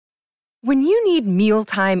When you need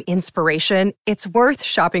mealtime inspiration, it's worth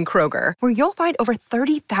shopping Kroger, where you'll find over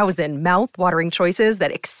 30,000 mouth-watering choices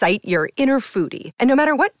that excite your inner foodie. And no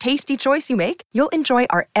matter what tasty choice you make, you'll enjoy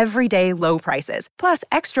our everyday low prices, plus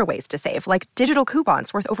extra ways to save, like digital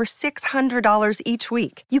coupons worth over $600 each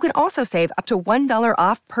week. You can also save up to $1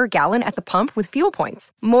 off per gallon at the pump with fuel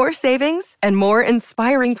points. More savings and more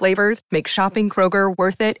inspiring flavors make shopping Kroger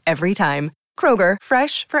worth it every time. Kroger,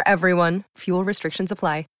 fresh for everyone. Fuel restrictions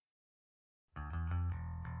apply.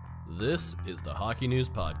 This is the Hockey News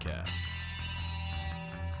Podcast.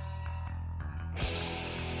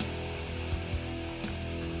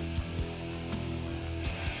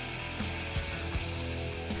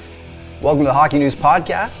 Welcome to the Hockey News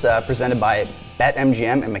Podcast, presented by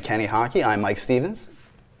BetMGM and McKenney Hockey. I'm Mike Stevens.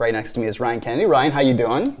 Right next to me is Ryan Kennedy. Ryan, how you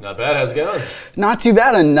doing? Not bad. How's it going? Not too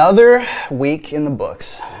bad. Another week in the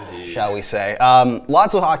books, Indeed. Shall we say.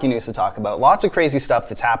 Lots of hockey news to talk about. Lots of crazy stuff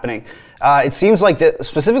that's happening. It seems like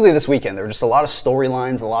specifically this weekend, there were just a lot of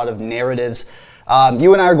storylines, a lot of narratives.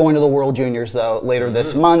 You and I are going to the World Juniors, though, later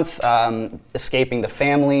this month, escaping the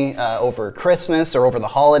family over Christmas or over the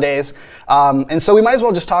holidays. And so we might as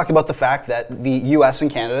well just talk about the fact that the U.S. and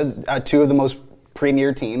Canada, two of the most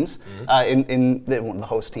premier teams in the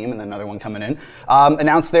host team and then another one coming in,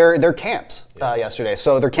 announced their camps yesterday.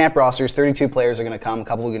 So their camp rosters, 32 players are going to come. A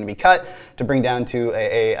couple are going to be cut to bring down to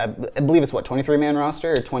I believe it's 23-man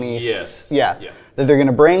roster or 20? Yes. Yeah. That they're going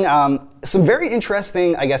to bring. Some very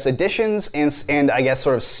interesting, I guess, additions and I guess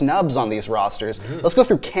sort of snubs on these rosters. Let's go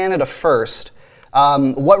through Canada first.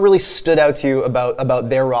 What really stood out to you about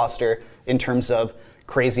their roster in terms of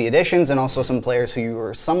crazy additions and also some players who you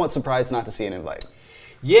were somewhat surprised not to see an invite?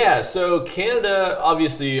 Yeah, so Canada,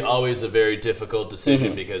 obviously always a very difficult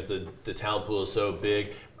decision because the talent pool is so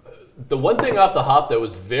big. The one thing off the hop that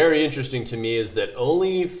was very interesting to me is that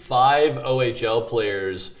only 5 OHL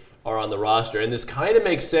players are on the roster. And this kind of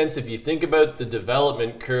makes sense if you think about the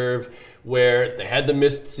development curve where they had the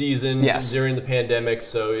missed season during the pandemic,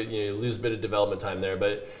 so you lose a bit of development time there.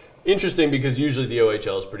 But interesting because usually the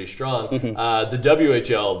OHL is pretty strong. The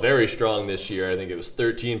WHL, very strong this year. I think it was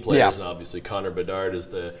 13 players, and obviously Connor Bedard is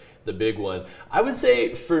the big one. I would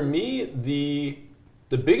say for me, the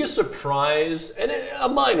biggest surprise, and a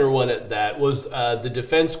minor one at that, was the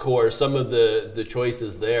defense core, some of the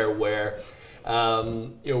choices there where,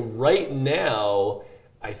 right now,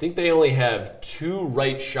 I think they only have 2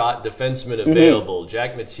 right shot defensemen available,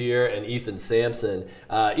 Jack Mateer and Ethan Sampson.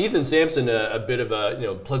 Ethan Sampson, a bit of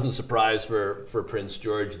a pleasant surprise for Prince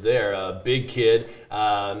George there. A big kid,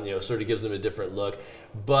 sort of gives them a different look.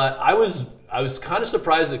 But I was kind of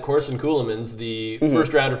surprised that Corson Ceulemans, the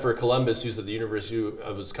first rounder for Columbus, who's at the University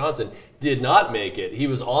of Wisconsin, did not make it. He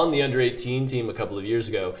was on the under-18 team a couple of years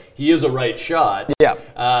ago. He is a right shot. Yeah.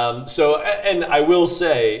 And I will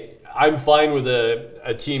say, I'm fine with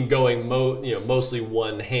a team going mostly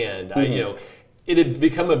one hand. It had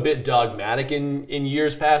become a bit dogmatic in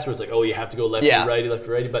years past, where it's like, oh, you have to go lefty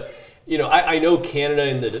righty. But I know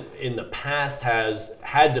Canada in the past has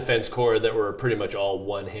had defense core that were pretty much all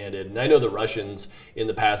one-handed, and I know the Russians in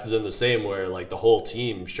the past have done the same, where like the whole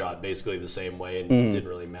team shot basically the same way and it didn't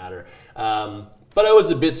really matter. But I was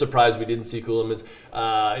a bit surprised we didn't see Ceulemans.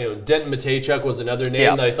 Denton Mateychuk was another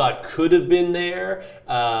name that I thought could have been there.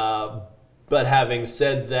 But having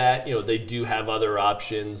said that, they do have other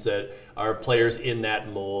options that are players in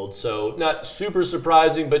that mold. So not super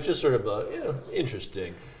surprising, but just sort of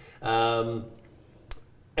interesting. And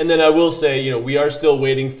then I will say, we are still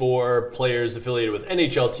waiting for players affiliated with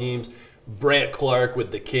NHL teams. Brant Clark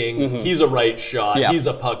with the Kings, he's a right shot. He's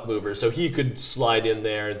a puck mover, so he could slide in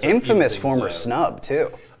there. And infamous former snub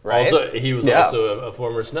too, right? He was also a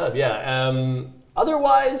former snub.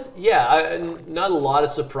 Otherwise, not a lot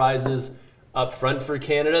of surprises up front for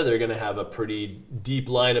Canada. They're going to have a pretty deep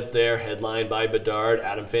lineup there, headlined by Bedard,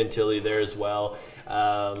 Adam Fantilli there as well.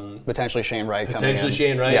 Potentially Shane Wright coming in.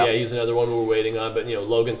 Shane Wright, he's another one we're waiting on. But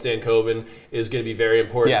Logan Stankoven is going to be very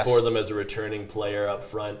important for them as a returning player up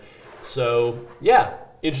front. So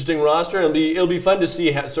interesting roster. It'll be fun to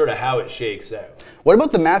see how it shakes out. What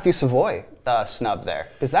about the Matthew Savoie snub there?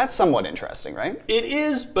 Because that's somewhat interesting, right? It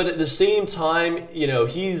is, but at the same time,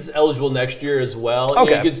 he's eligible next year as well.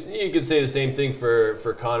 Okay. You could say the same thing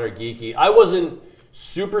for Connor Geekie. I wasn't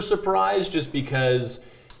super surprised just because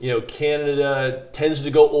Canada tends to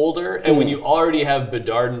go older, and when you already have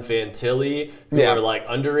Bedard and Fantilli who are like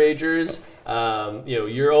underagers,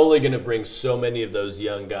 you're only going to bring so many of those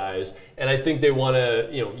young guys. And I think they want to,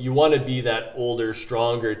 you want to be that older,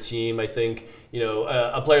 stronger team. I think,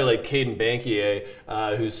 a player like Caden Bankier,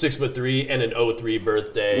 who's 6'3" and an 03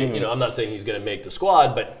 birthday, I'm not saying he's going to make the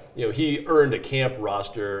squad, but, he earned a camp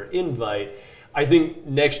roster invite. I think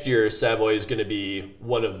next year Savoie is going to be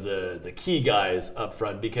one of the key guys up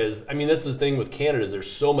front because, that's the thing with Canada.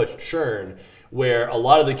 There's so much churn where a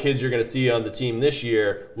lot of the kids you're going to see on the team this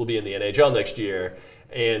year will be in the NHL next year,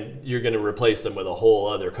 and you're going to replace them with a whole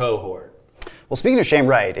other cohort. Well, speaking of Shane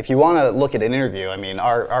Wright, if you want to look at an interview,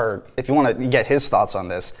 if you want to get his thoughts on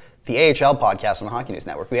this, the AHL podcast on the Hockey News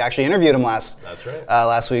Network, we actually interviewed him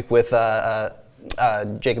last week with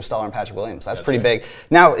Jacob Stoller and Patrick Williams. That's pretty big.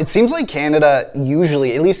 Now, it seems like Canada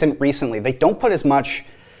usually, at least recently, they don't put as much,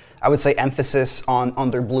 I would say, emphasis on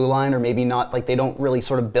their blue line, or maybe not, like they don't really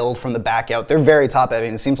sort of build from the back out. They're very top heavy,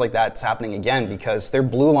 and it seems like that's happening again because their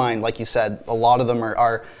blue line, like you said, a lot of them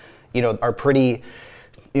are pretty,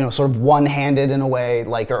 sort of one-handed in a way,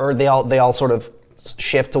 or they all sort of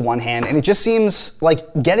shift to one hand, and it just seems like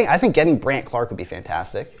getting Brandt Clarke would be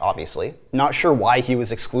fantastic, obviously. Not sure why he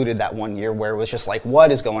was excluded that 1 year where it was just like,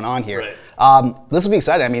 what is going on here? Right. This will be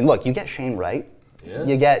exciting. Look, you get Shane Wright. Yeah.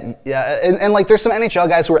 You get, and there's some NHL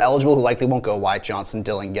guys who are eligible who likely won't go. Wyatt Johnston,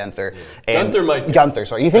 Dylan Guenther. Yeah. Guenther might go. Guenther,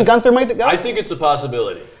 sorry. You think Guenther might go? I think it's a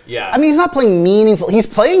possibility, yeah. He's not playing meaningful. He's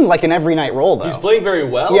playing like an every night role, though. He's playing very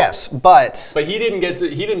well. Yes, but he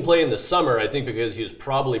didn't play in the summer, I think, because he was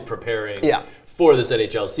probably preparing for this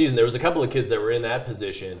NHL season. There was a couple of kids that were in that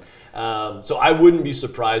position. So I wouldn't be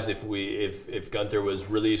surprised if Guenther was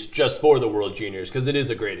released just for the World Juniors, because it is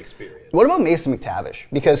a great experience. What about Mason McTavish?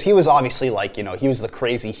 Because he was obviously he was the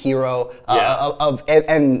crazy hero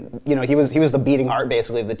he was the beating heart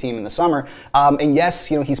basically of the team in the summer. And yes,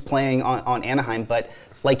 he's playing on Anaheim, but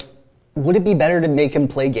would it be better to make him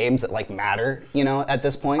play games that matter, at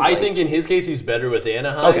this point? I think in his case he's better with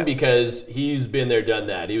Anaheim because he's been there, done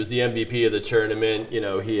that. He was the MVP of the tournament.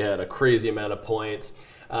 He had a crazy amount of points.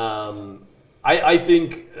 I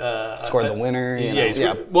think scored the winner.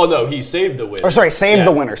 Well, no, he saved the winner. Saved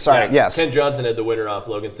the winner. Sorry, yes. Ken Johnson had the winner off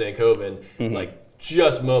Logan Stankoven,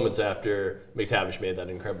 just moments after McTavish made that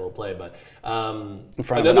incredible play. But in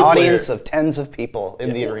front of an audience of tens of people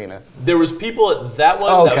in the arena. There was people at that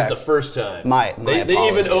one. That was the first time. They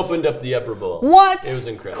even opened up the upper bowl. What? It was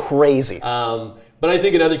incredible. Crazy. But I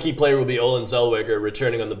think another key player will be Olin Zellweger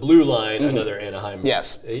returning on the blue line, another Anaheim.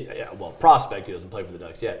 Yes. Prospect. He doesn't play for the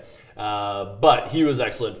Ducks yet. But he was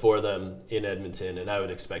excellent for them in Edmonton, and I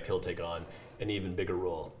would expect he'll take on an even bigger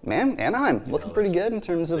role. Man, Anaheim looking pretty good in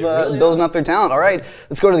terms of building up their talent. All right,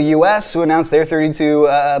 let's go to the U.S., who announced their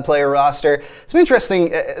 32-player roster. It's been interesting.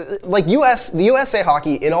 The USA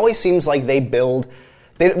Hockey, it always seems like they build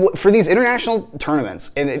for these international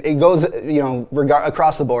tournaments, and it goes,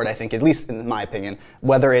 across the board, I think, at least in my opinion,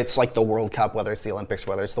 whether it's the World Cup, whether it's the Olympics,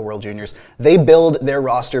 whether it's the World Juniors, they build their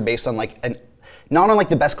roster based on not on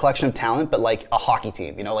the best collection of talent, but a hockey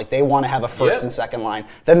team. They want to have a first and second line,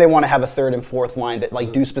 then they want to have a third and fourth line that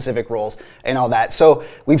do specific roles and all that. So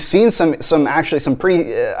we've seen some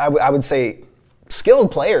pretty, I would say,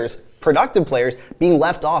 skilled players, productive players being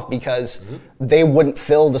left off because they wouldn't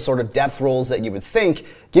fill the sort of depth roles that you would think.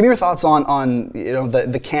 Give me your thoughts on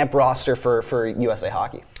the camp roster for USA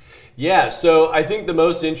Hockey. Yeah, so I think the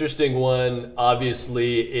most interesting one,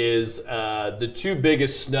 obviously, is the two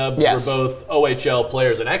biggest snubs were both OHL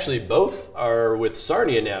players, and actually both are with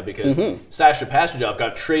Sarnia now because Sasha Pastujov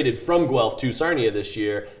got traded from Guelph to Sarnia this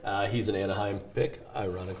year. He's an Anaheim pick,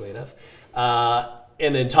 ironically enough.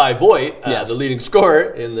 And then Ty Voigt, the leading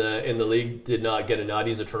scorer in the league, did not get a nod.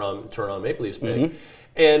 He's a Toronto Maple Leafs pick.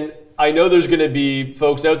 And I know there's going to be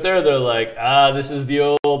folks out there that are like, this is the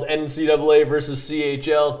old NCAA versus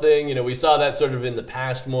CHL thing. We saw that sort of in the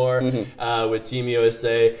past more with Team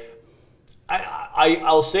USA.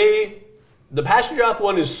 I'll say the Pastujov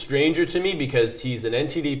one is stranger to me because he's an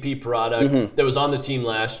NTDP product that was on the team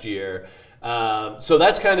last year. So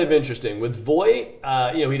that's kind of interesting. With Voigt,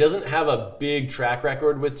 he doesn't have a big track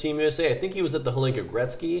record with Team USA. I think he was at the Hlinka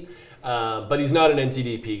Gretzky, but he's not an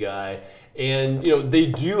NTDP guy. And, they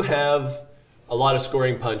do have a lot of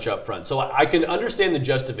scoring punch up front. So I can understand the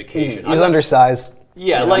justification. He's undersized.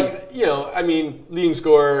 Yeah, leading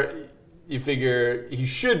scorer, you figure he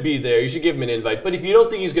should be there. You should give him an invite. But if you don't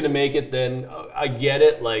think he's going to make it, then I get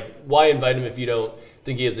it. Why invite him if you don't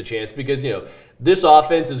think he has a chance? Because, this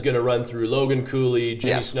offense is going to run through Logan Cooley,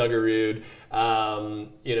 Jimmy Snuggerud,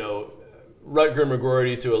 Rutger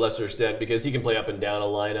McGroarty to a lesser extent because he can play up and down a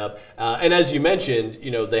lineup. And as you mentioned,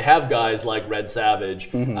 they have guys like Red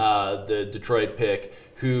Savage, the Detroit pick,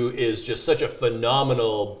 who is just such a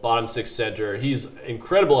phenomenal bottom six center. He's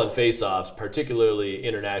incredible on faceoffs, particularly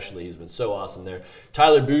internationally. He's been so awesome there.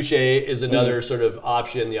 Tyler Boucher is another sort of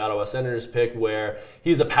option, the Ottawa Senators pick, where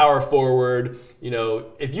he's a power forward.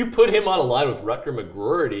 If you put him on a line with Rutger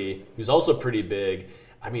McGroarty, who's also pretty big,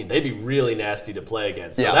 I mean, they'd be really nasty to play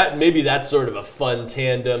against. So maybe that's sort of a fun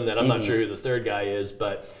tandem that I'm not sure who the third guy is,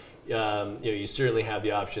 but you certainly have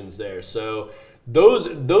the options there. So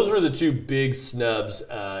those were the two big snubs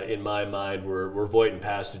in my mind were Voigt and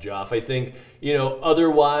Pastujov. I think,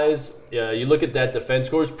 otherwise, you look at that defense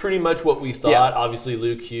score, it's pretty much what we thought. Yeah. Obviously,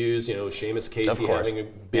 Luke Hughes, Seamus Casey having a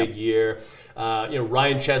big year.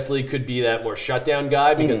 Ryan Chesley could be that more shutdown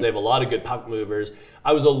guy because they have a lot of good puck movers.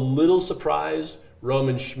 I was a little surprised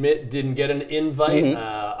Roman Schmidt didn't get an invite.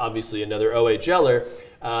 Obviously, another OHLer.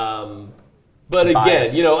 But again,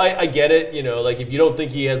 I get it. Like if you don't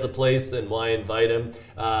think he has a place, then why invite him?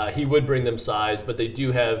 He would bring them size, but they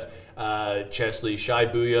do have Chesley. Shai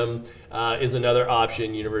Buyam is another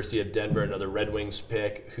option. University of Denver, another Red Wings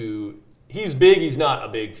pick. Who he's big. He's not a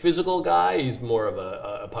big physical guy. He's more of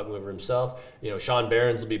a puck mover himself. Sean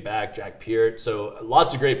Barons will be back. Jack Peart. So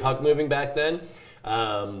lots of great puck moving back then.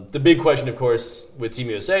 The big question, of course, with Team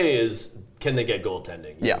USA is, can they get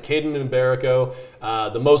goaltending? Yeah. Caden Mbarico,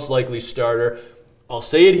 the most likely starter. I'll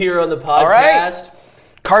say it here on the podcast. All right.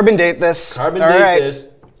 Carbon date this. This.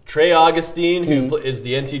 Trey Augustine, who is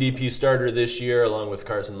the NTDP starter this year, along with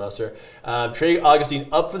Carson Musser. Trey Augustine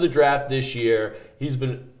up for the draft this year. He's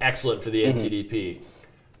been excellent for the NTDP.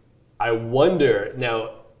 I wonder,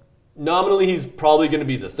 now, nominally he's probably going to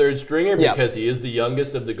be the third stringer because he is the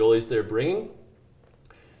youngest of the goalies they're bringing.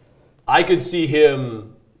 I could see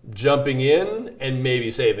him jumping in and maybe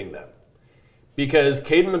saving them. Because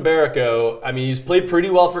Caden Mbarico, I mean, he's played pretty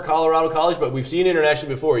well for Colorado College, but we've seen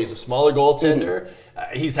internationally before. He's a smaller goaltender.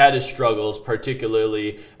 He's had his struggles,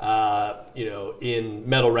 particularly, in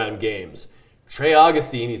medal round games. Trey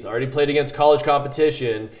Augustine, he's already played against college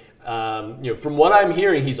competition. From what I'm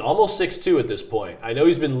hearing, he's almost 6'2" at this point. I know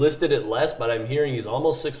he's been listed at less, but I'm hearing he's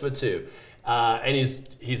almost 6'2", and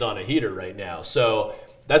he's on a heater right now. So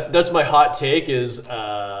that's my hot take is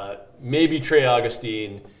maybe Trey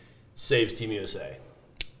Augustine saves Team USA.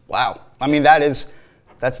 Wow. I mean, that's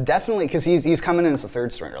definitely because he's coming in as a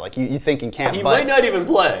third stringer. Like you think in camp. He might not even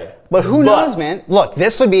play. But who knows, man? Look,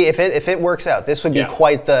 this would be if it works out. This would be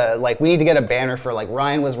quite the we need to get a banner for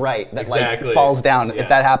Ryan was right that falls down if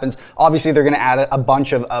that happens. Obviously, they're going to add a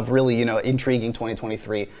bunch of really intriguing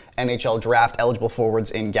 2023 NHL draft eligible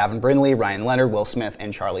forwards in Gavin Brindley, Ryan Leonard, Will Smith,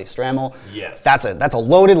 and Charlie Stramel. Yes, that's a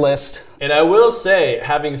loaded list. And I will say,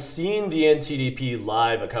 having seen the NTDP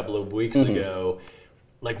live a couple of weeks ago,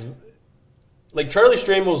 like Charlie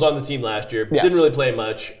Stramel was on the team last year, didn't really play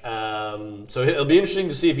much, so it'll be interesting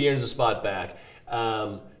to see if he earns a spot back.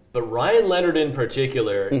 But Ryan Leonard in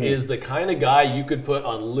particular is the kind of guy you could put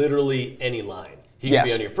on literally any line. He could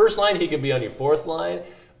be on your first line, he could be on your fourth line.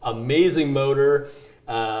 Amazing motor,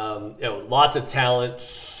 lots of talent,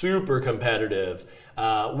 super competitive.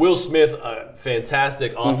 Will Smith, a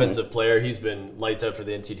fantastic offensive player. He's been lights out for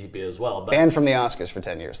the NTDP as well. But banned from the Oscars for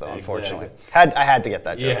 10 years, though, unfortunately. I had to get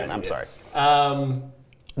that joke in. I'm sorry.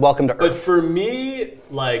 Welcome to Earth. But for me,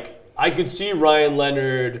 I could see Ryan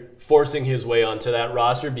Leonard forcing his way onto that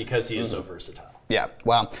roster because he is so versatile. Yeah,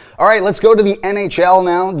 wow. All right, let's go to the NHL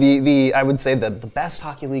now, the I would say the best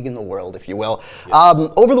hockey league in the world, if you will.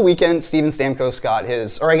 Yes. Over the weekend, Steven Stamkos got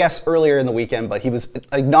his, or I guess earlier in the weekend, but he was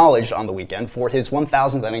acknowledged on the weekend for his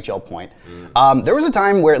 1,000th NHL point. There was a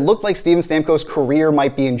time where it looked like Steven Stamkos' career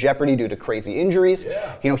might be in jeopardy due to crazy injuries.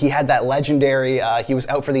 Yeah. He had that legendary, he was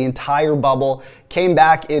out for the entire bubble, came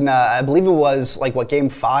back in, I believe it was Game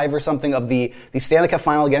 5 or something of the Stanley Cup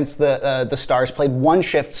final against the Stars, played one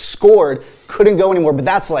shift, scored, couldn't go anymore, but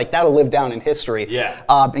that'll live down in history. Yeah.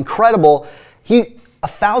 Incredible.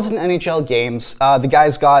 1,000 NHL games.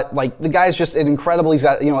 The guy's just an incredible. He's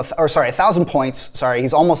got 1,000 points. Sorry,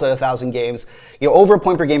 he's almost at 1,000 games. Over a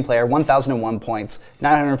point per game player. 1,001 points.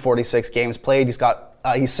 946 games played.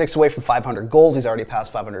 He's 6 away from 500 goals. He's already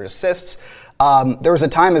passed 500 assists. There was a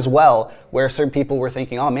time as well where certain people were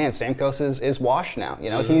thinking, oh man, Stamkos is washed now.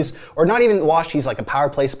 He's, or not even washed, he's like a power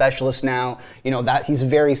play specialist now. That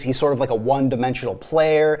he's sort of like a one-dimensional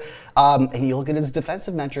player. And you look at his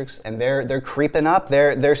defensive metrics and they're creeping up.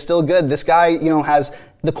 They're still good. This guy, has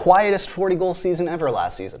the quietest 40-goal season ever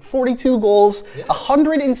last season. 42 goals,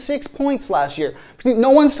 106 points last year.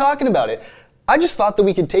 No one's talking about it. I just thought that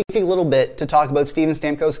we could take a little bit to talk about Steven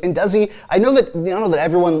Stamkos. And does he? I know that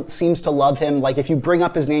everyone seems to love him. Like, if you bring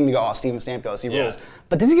up his name, you go, "Oh, Steven Stamkos, he rules."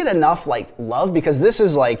 But does he get enough love? Because this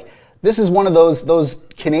is one of those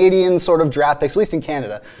Canadian sort of draft picks, at least in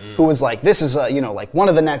Canada, who was like, this is one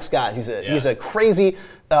of the next guys. He's a crazy.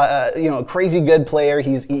 Crazy good player.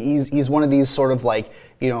 He's one of these sort of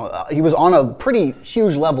he was on a pretty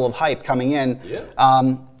huge level of hype coming in.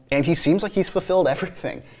 Yeah. And he seems like he's fulfilled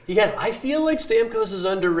everything. He has. I feel like Stamkos is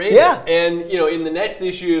underrated. Yeah. And in the next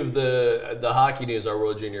issue of the Hockey News, our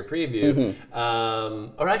World Junior preview,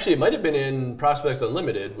 or actually it might have been in Prospects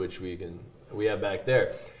Unlimited, which we have back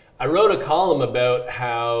there. I wrote a column about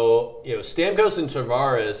how Stamkos and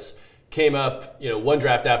Tavares came up, one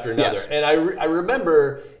draft after another. Yes. And I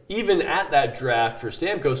remember even at that draft for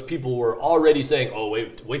Stamkos, people were already saying, "Oh,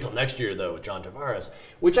 wait till next year though with John Tavares,"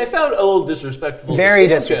 which I found a little disrespectful. Very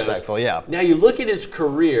disrespectful, yeah. Now you look at his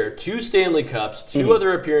career: 2 Stanley Cups, 2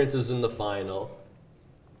 other appearances in the final,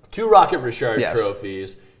 2 Rocket Richard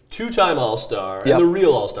trophies, 2-time All-Star, and the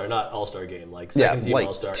real All-Star, not All-Star game, second-team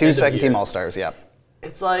All-Star. 2 second-team All-Stars, yeah.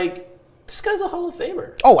 It's like, this guy's a Hall of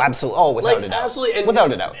Famer. Oh, absolutely. Oh, without a doubt. Absolutely. And,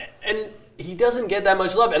 without a doubt. And he doesn't get that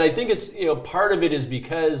much love. And I think it's, part of it is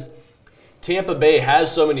because Tampa Bay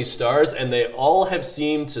has so many stars and they all have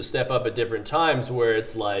seemed to step up at different times where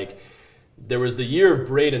it's like, there was the year of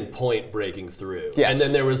Braden Point breaking through. Yes. And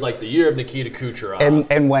then there was the year of Nikita Kucherov.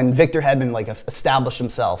 And when Victor Hedman established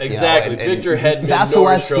himself. Exactly. Victor Hedman,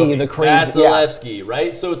 Vasilevsky, the crazy. Vasilevsky,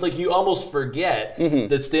 right? So it's like you almost forget that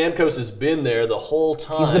Stamkos has been there the whole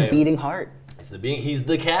time. He's the beating heart. He's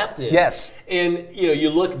the captain. Yes. And you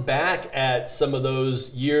look back at some of those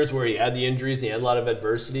years where he had the injuries, and he had a lot of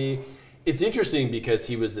adversity. It's interesting because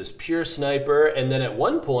he was this pure sniper, and then at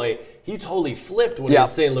one point, he totally flipped when he had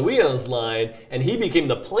St. Louis on his line, and he became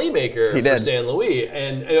the playmaker for St. Louis.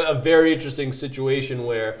 And a very interesting situation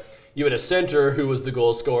where you had a center who was the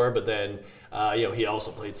goal scorer, but then he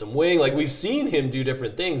also played some wing. We've seen him do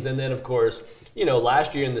different things. And then, of course,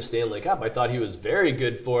 last year in the Stanley Cup, I thought he was very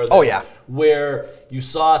good for them. Oh, yeah. Where you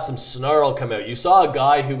saw some snarl come out. You saw a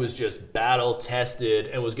guy who was just battle-tested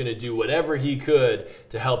and was going to do whatever he could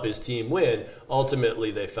to help his team win.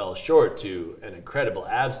 Ultimately, they fell short to an incredible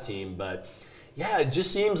Avs team. But, yeah, it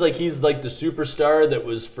just seems like he's the superstar that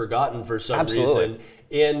was forgotten for some reason.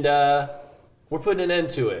 And we're putting an end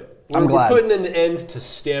to it. I'm glad. We're putting an end to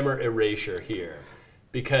Stammer erasure here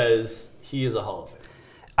because he is a Hall of Famer.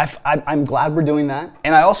 I'm glad we're doing that,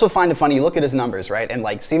 and I also find it funny. You look at his numbers, right? And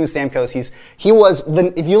Steven Stamkos, he was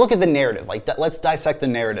if you look at the narrative, let's dissect the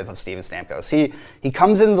narrative of Steven Stamkos. He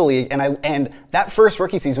comes into the league, and that first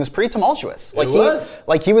rookie season was pretty tumultuous.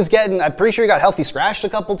 He was getting. I'm pretty sure he got healthy scratched a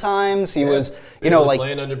couple times. He was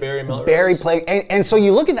playing under Barry Melrose. Barry playing, and so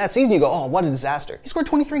you look at that season, you go, oh, what a disaster. He scored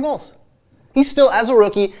 23 goals. He's still, as a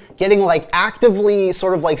rookie, getting actively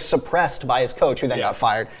sort of suppressed by his coach, who then got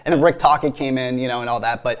fired. And then Rick Tocchet came in, and all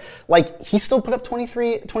that. But he still put up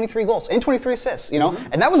 23 goals and 23 assists,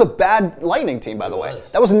 And that was a bad Lightning team, by the way.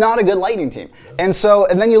 That was not a good Lightning team. And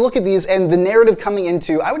then you look at these, and the narrative coming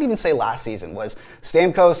into, I would even say last season, was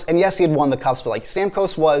Stamkos, and yes, he had won the Cups, but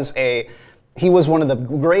Stamkos was he was one of the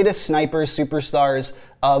greatest snipers, superstars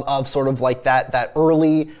of sort of that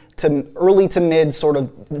early to mid sort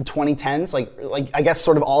of 2010s, I guess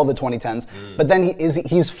sort of all of the 2010s. But then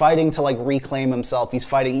he's fighting to reclaim himself. He's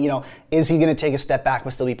fighting, is he going to take a step back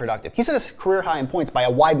but still be productive? He set his career high in points by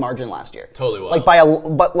a wide margin last year. Totally was.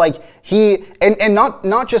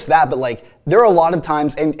 Not just that, but there are a lot of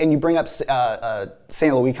times, and you bring up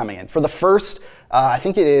St. Louis coming in for the first. I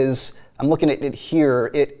think it is. I'm looking at it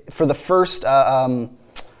here. For the first 7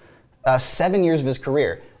 years of his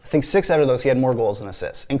career, I think 6 out of those he had more goals than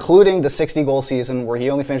assists, including the 60-goal season where he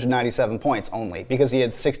only finished with 97 points only, because he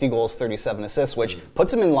had 60 goals, 37 assists, which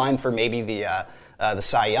puts him in line for maybe the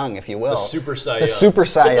Cy Young, if you will. The Super Cy Young. The Super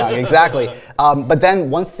Cy Young, exactly. But then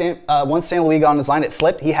once St. Louis got on his line, it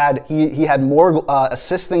flipped. He had more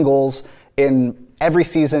assists than goals in every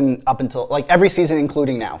season up until every season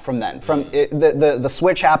including now from then. The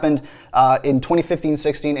switch happened in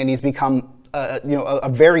 2015-16, and he's become a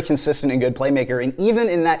very consistent and good playmaker. And even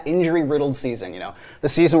in that injury-riddled season, the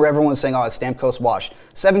season where everyone was saying, "Oh, it's Stamkos washed,"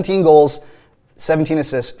 17 goals, 17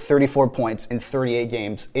 assists, 34 points in 38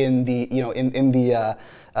 games in the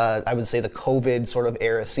I would say the COVID sort of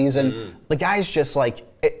era season. The guy's just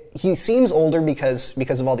he seems older because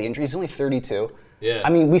of all the injuries. He's only 32. Yeah. I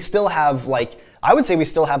mean, we still have I would say we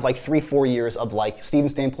still have 3-4 years of Steven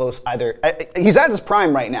Stamkos either. He's at his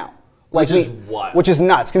prime right now. Which is wild. Which is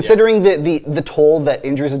nuts, considering the toll that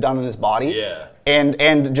injuries have done on his body. Yeah.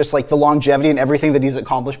 and just like the longevity and everything that he's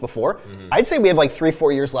accomplished before, I'd say we have like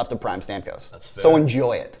 3-4 years left of prime Stamkos. That's fair. So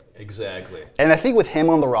enjoy it. Exactly. And I think with him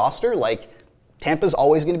on the roster, like Tampa's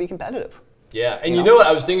always going to be competitive. Yeah, and you know what?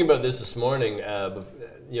 I was thinking about this morning.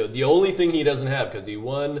 The only thing he doesn't have, because he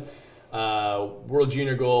won World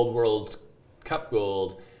Junior Gold, World Cup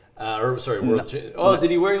Gold,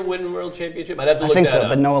 did he win World Championship? I'd have to look that up. I think so,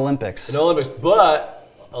 but no Olympics. No Olympics, but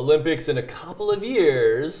Olympics in a couple of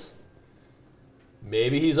years.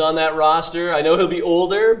 Maybe he's on that roster. I know he'll be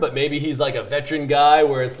older, but maybe he's like a veteran guy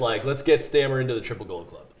where it's like, let's get Stammer into the Triple Gold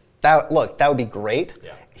Club. That would be great.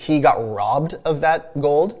 Yeah. He got robbed of that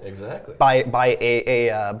gold. Exactly. By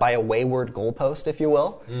a wayward goalpost, if you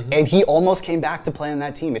will. And he almost came back to play on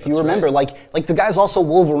that team. If you remember, right. like the guy's also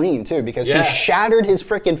Wolverine too, because Yeah. he shattered his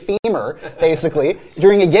freaking femur basically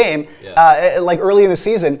during a game, like early in the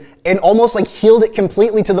season, and almost like healed it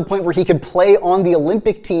completely to the point where he could play on the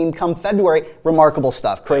Olympic team come February. Remarkable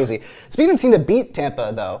stuff, crazy. Speaking of a team that beat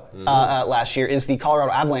Tampa though last year is the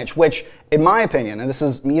Colorado Avalanche, which in my opinion, and this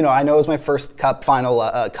is, I know it was my first Cup final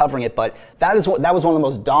covering it, but that was one of the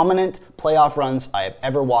most dominant playoff runs I have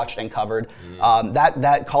ever watched and covered.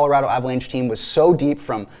 That Colorado Avalanche team was so deep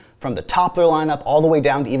from the top of their lineup all the way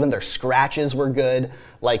down to even their scratches were good,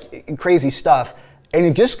 like crazy stuff. And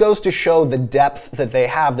it just goes to show the depth that they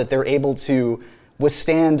have, that they're able to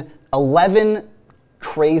withstand 11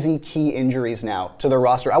 crazy key injuries now to their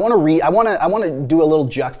roster. I want to do a little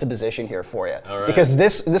juxtaposition here for you, because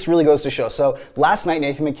this really goes to show. So last night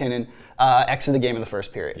Nathan MacKinnon exited the game in the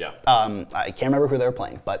first period. Yeah. I can't remember who they were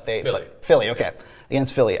playing, but Philly. Okay,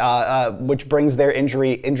 against Philly, which brings their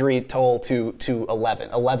injury toll to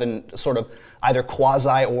 11 sort of either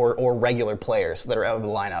quasi or regular players that are out of the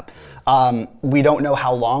lineup. We don't know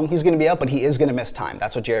how long he's going to be out, but he is going to miss time.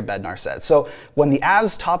 That's what Jared Bednar said. So when the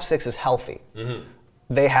Avs top six is healthy,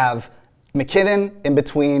 they have McKinnon in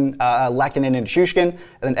between Lehkonen and Shushkin, and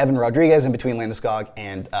then Evan Rodriguez in between Landeskog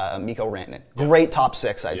and Mikko Rantanen. Great top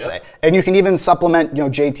six, I'd say. And you can even supplement,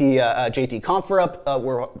 JT Compher up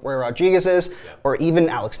where Rodriguez is, or even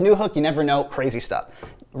Alex Newhook. You never know. Crazy stuff.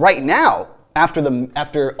 Right now,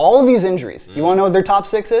 after all of these injuries, you want to know what their top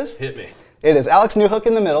six is? Hit me. It is Alex Newhook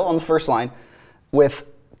in the middle on the first line, with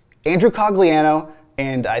Andrew Cogliano.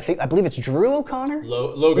 And I believe it's Drew O'Connor?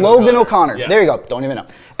 Logan O'Connor. Yeah. There you go. Don't even know.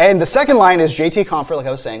 And the second line is JT Compher, like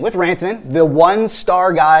I was saying, with Rantanen, the one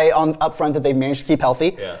star guy up front that they've managed to keep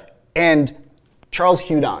healthy, and Charles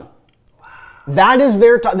Hudon. Wow. That is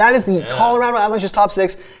the Colorado Avalanche's top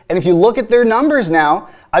six. And if you look at their numbers now,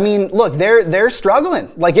 I mean, look, they're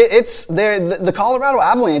struggling. Like the Colorado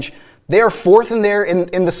Avalanche. They are fourth in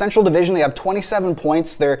the Central Division. They have 27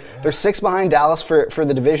 points. They're six behind Dallas for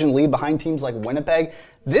the division lead, behind teams like Winnipeg.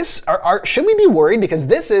 Should we be worried? Because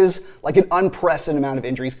this is like an unprecedented amount of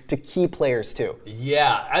injuries to key players too.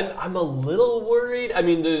 Yeah, I'm a little worried. I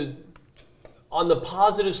mean, on the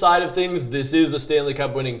positive side of things, this is a Stanley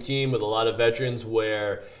Cup winning team with a lot of veterans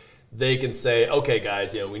where they can say, okay,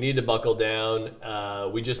 guys, we need to buckle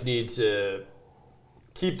down. We just need to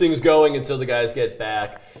keep things going until the guys get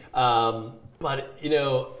back. But,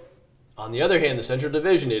 on the other hand, the Central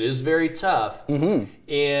Division, it is very tough.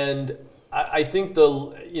 And I think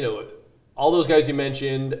all those guys you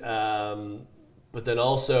mentioned, but then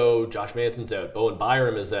also Josh Manson's out, Bowen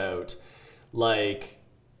Byram is out. Like,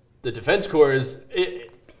 the defense corps is, they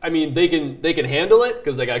can handle it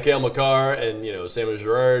because they got Cale Makar and, Samuel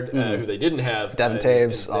Girard, who they didn't have. Devin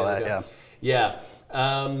Taves, all that, Yeah.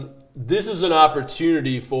 This is an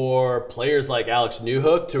opportunity for players like Alex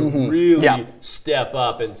Newhook to really step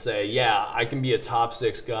up and say, I can be a top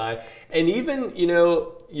six guy. And even,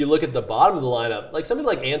 you look at the bottom of the lineup, like somebody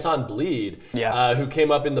like Anton Bleed, who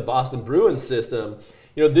came up in the Boston Bruins system.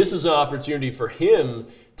 This is an opportunity for him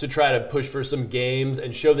to try to push for some games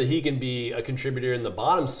and show that he can be a contributor in the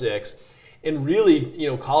bottom six. And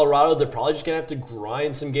really, Colorado, they're probably just going to have to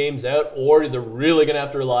grind some games out, or they're really going to have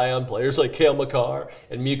to rely on players like Cale Makar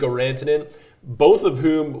and Mikko Rantanen, both of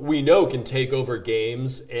whom we know can take over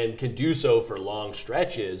games and can do so for long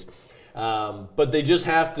stretches. But they just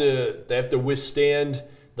have to withstand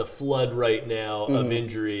the flood right now of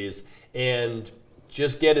injuries and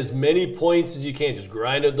just get as many points as you can. Just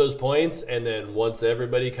grind out those points, and then once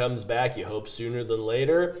everybody comes back, you hope sooner than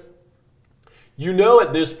later.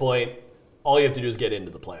 At this point, all you have to do is get into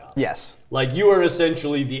the playoffs. Yes. Like, you are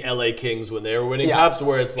essentially the LA Kings when they were winning cups,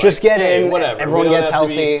 where it's like, just get in, whatever. Everyone gets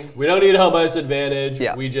healthy. We don't need home ice advantage.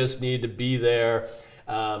 Yeah. We just need to be there.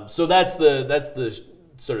 So that's the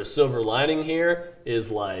sort of silver lining here, is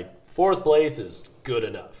like, fourth place is good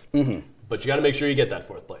enough. But you got to make sure you get that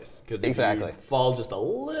fourth place, because if you fall just a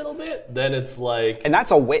little bit, then it's like, and that's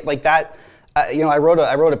a way like that. I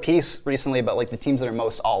wrote a piece recently about like the teams that are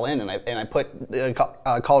most all in, and I put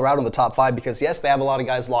Colorado in the top 5 because yes, they have a lot of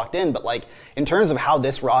guys locked in, but like in terms of how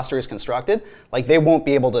this roster is constructed, like they won't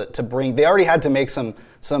be able to bring. They already had to make some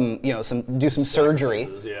surgery, in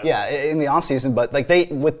the offseason, but like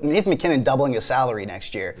with Nathan MacKinnon doubling his salary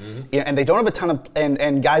next year, and they don't have a ton of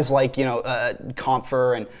and guys like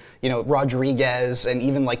Compher and Rodriguez and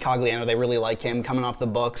even like Cogliano, they really like him coming off the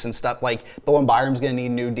books and stuff. Like Bowen Byram's going to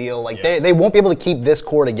need a new deal. Like they won't be able to keep this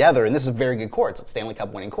core together, and this is a very good core. It's a Stanley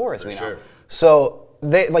Cup winning core, as we know. So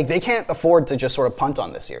they can't afford to just sort of punt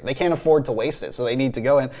on this year. They can't afford to waste it. So they need to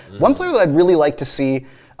go in. One player that I'd really like to see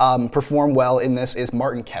perform well in this is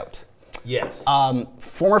Martin Kaut. Yes.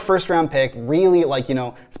 Former first-round pick, really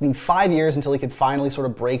it's been 5 years until he could finally sort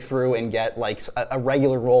of break through and get like a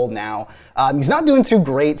regular role now. He's not doing too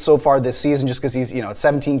great so far this season just because he's,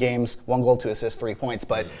 17 games, 1 goal, 2 assists, 3 points.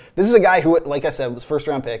 But this is a guy who, like I said, was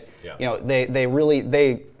first-round pick. Yeah.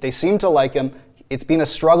 They seem to like him. It's been a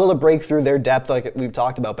struggle to break through their depth, like we've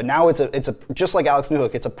talked about, but now it's a just like Alex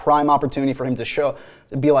Newhook, it's a prime opportunity for him to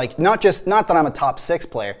be like not that I'm a top 6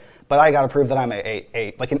 player, but I got to prove that I'm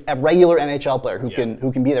a regular NHL player who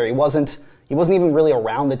can be there. He wasn't even really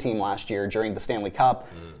around the team last year during the Stanley Cup.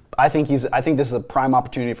 I think this is a prime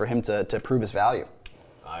opportunity for him to prove his value.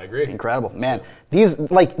 I agree. Incredible, man. These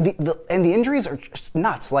the injuries are just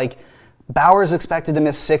nuts. Like Bauer's expected to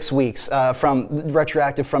miss 6 weeks from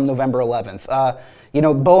retroactive from November 11th.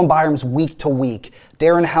 Bowen Byram's week to week.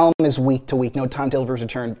 Darren Helm is week to week. No timetable for his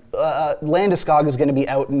return. Landeskog is going to be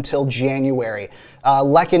out until January.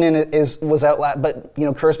 Lehkonen was out, but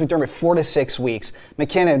Curtis McDermott 4 to 6 weeks.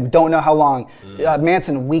 McKinnon, don't know how long.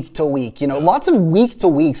 Manson week to week. Lots of week to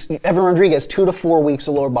weeks. Evan Rodriguez 2 to 4 weeks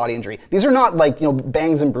of lower body injury. These are not like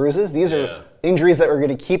bangs and bruises. These are injuries that are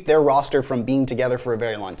going to keep their roster from being together for a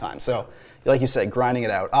very long time. So, like you said, grinding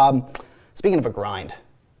it out. Speaking of a grind,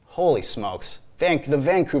 holy smokes. The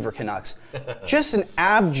Vancouver Canucks, just an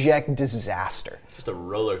abject disaster. Just a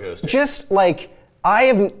roller coaster. Just like,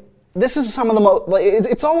 this is some of the most,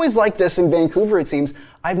 it's always like this in Vancouver, it seems.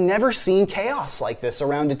 I've never seen chaos like this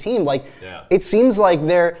around a team. It seems like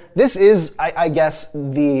this is, I guess,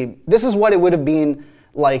 this is what it would have been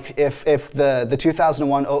like if the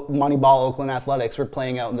 2001 Moneyball Oakland Athletics were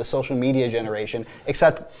playing out in the social media generation,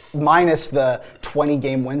 except minus the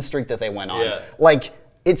 20-game win streak that they went on. Yeah.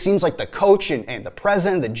 It seems like the coach and the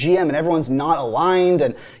president, the GM, and everyone's not aligned,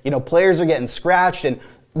 and players are getting scratched, and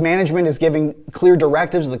management is giving clear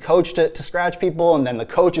directives to the coach to scratch people, and then the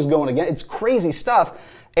coach is going again. It's crazy stuff.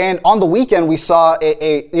 And on the weekend, we saw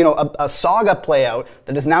a saga play out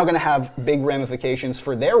that is now going to have big ramifications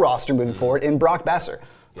for their roster moving forward in Brock Boeser,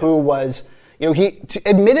 who was. He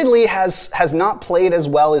admittedly has not played as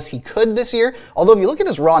well as he could this year. Although if you look at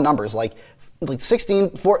his raw numbers, like 4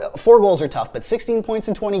 goals are tough, but 16 points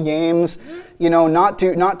in 20 games, not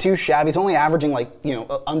too shabby. He's only averaging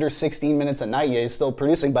under 16 minutes a night. Yeah, he's still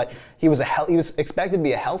producing, but he was expected to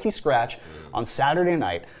be a healthy scratch on Saturday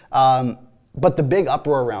night. But the big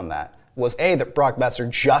uproar around that was that Brock Boeser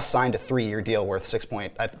just signed a 3-year deal worth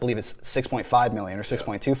I believe it's $6.5 million or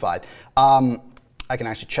 6.25. I can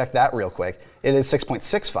actually check that real quick. It is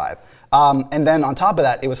 6.65. And then on top of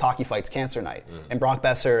that, it was Hockey Fights Cancer Night. And Brock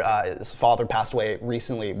Boeser, his father passed away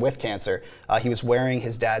recently with cancer. He was wearing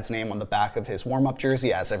his dad's name on the back of his warm-up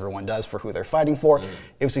jersey, as everyone does for who they're fighting for.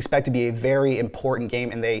 It was expected to be a very important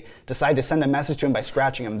game, and they decided to send a message to him by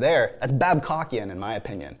scratching him there. That's Babcockian, in my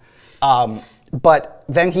opinion. But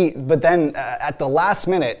then at the last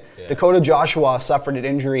minute, Dakota Joshua suffered an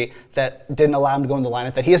injury that didn't allow him to go in the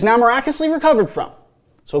lineup that he has now miraculously recovered from.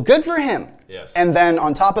 So good for him. Yes. And then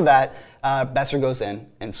on top of that, Boeser goes in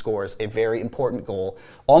and scores a very important goal.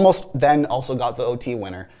 Then also got the OT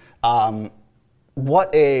winner. What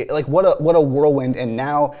a whirlwind! And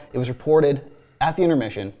now it was reported at the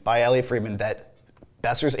intermission by Elliot Friedman that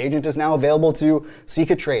Boeser's agent is now available to seek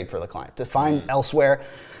a trade for the client, to find elsewhere.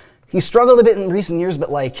 He struggled a bit in recent years, but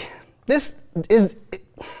this is.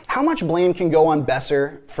 How much blame can go on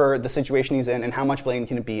Boeser for the situation he's in, and how much blame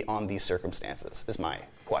can it be on these circumstances, is my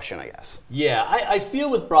question, I guess. Yeah, I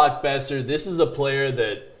feel with Brock Boeser, this is a player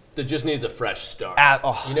that just needs a fresh start.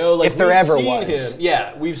 If there ever was.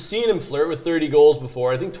 We've seen him flirt with 30 goals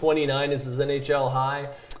before. I think 29 is his NHL high.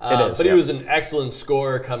 It is, but he was an excellent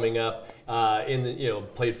scorer coming up.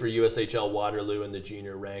 Played for USHL Waterloo in the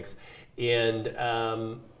junior ranks. And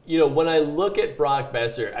when I look at Brock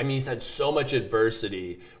Boeser, I mean, he's had so much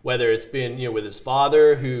adversity, whether it's been, with his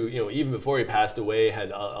father, who, even before he passed away,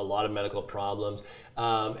 had a lot of medical problems.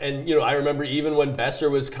 I remember even when Boeser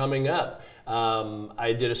was coming up,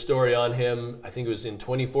 I did a story on him, I think it was in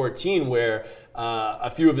 2014, where a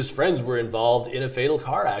few of his friends were involved in a fatal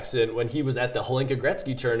car accident when he was at the Hlinka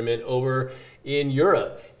Gretzky tournament over in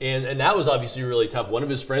Europe. And that was obviously really tough. One of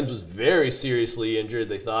his friends was very seriously injured.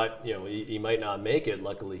 They thought, he might not make it.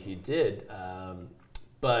 Luckily, he did.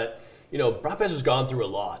 But Brock Boeser's gone through a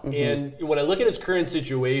lot. And when I look at his current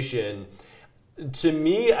situation, to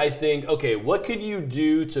me, I think, okay, what could you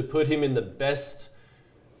do to put him in the best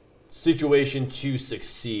situation to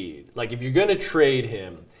succeed? Like, if you're going to trade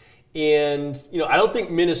him, and I don't think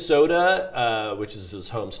Minnesota, which is his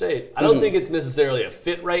home state, I don't think it's necessarily a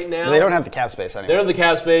fit right now. They don't have the cap space anymore. They don't have the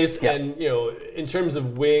cap space, yeah. And in terms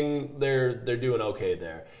of wing, they're doing okay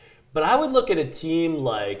there. But I would look at a team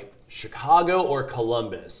like Chicago or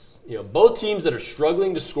Columbus. Both teams that are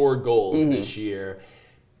struggling to score goals this year.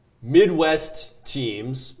 Midwest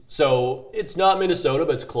teams, so it's not Minnesota,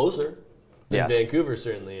 but it's closer than Vancouver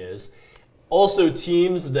certainly is. Also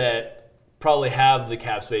teams that probably have the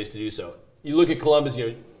cap space to do so. You look at Columbus,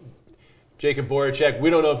 Jacob Voracek,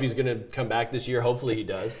 we don't know if he's going to come back this year. Hopefully he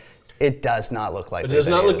does. It does not look like it. It does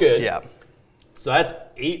not look good. Yeah. So that's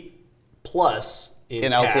 8+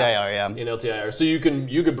 in LTIR, yeah. In LTIR. So you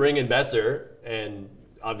could bring in Boeser, and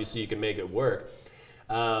obviously you can make it work.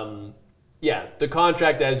 Yeah, the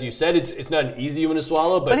contract, as you said, it's not an easy one to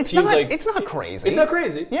swallow, but it's teams not. like It's not crazy. It's not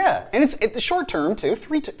crazy. Yeah, and it's short term too.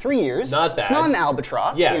 3 years. Not bad. It's not an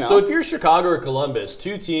albatross. Yeah. So if you're Chicago or Columbus,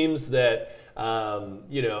 two teams that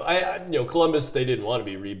Columbus, they didn't want to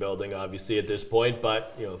be rebuilding obviously at this point,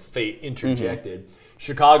 but fate interjected.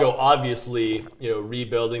 Chicago obviously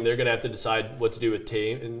rebuilding. They're going to have to decide what to do with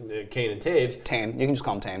Kane and Taves. Tane. You can just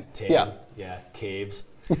call him Tane. Tane. Yeah. Caves.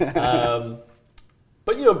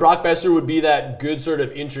 But Brock Boeser would be that good sort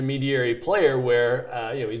of intermediary player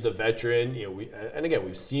where he's a veteran. And again,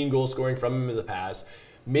 we've seen goal scoring from him in the past.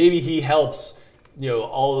 Maybe he helps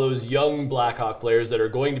all those young Blackhawk players that are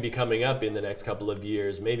going to be coming up in the next couple of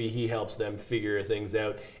years. Maybe he helps them figure things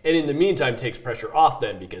out, and in the meantime takes pressure off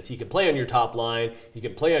them because he can play on your top line. He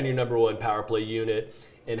can play on your number one power play unit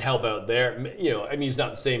and help out there. He's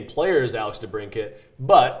not the same player as Alex DeBrincat,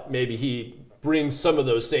 but maybe he brings some of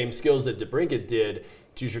those same skills that DeBrincat did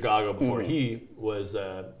to Chicago before he was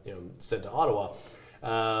sent to Ottawa.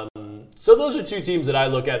 So those are two teams that I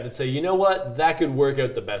look at that say, you know what, that could work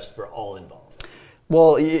out the best for all involved.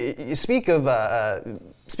 Well, you speak of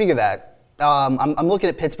that. I'm looking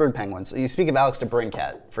at Pittsburgh Penguins. You speak of Alex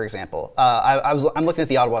DeBrincat, for example. I'm looking at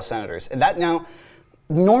the Ottawa Senators, and that now.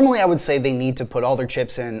 Normally, I would say they need to put all their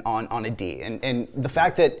chips in on a D. And the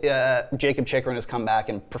fact that Jacob Chychrun has come back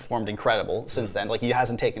and performed incredible since then, like he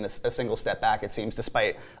hasn't taken a single step back, it seems,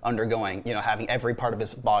 despite undergoing, having every part of his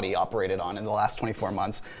body operated on in the last 24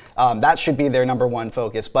 months. That should be their number one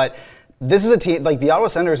focus. But this is a team, like the Ottawa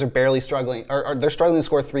Senators are barely struggling, or they're struggling to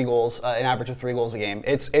score 3 goals, an average of 3 goals a game.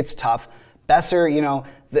 It's tough. Boeser,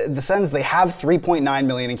 the Sens, they have $3.9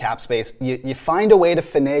 million in cap space. You find a way to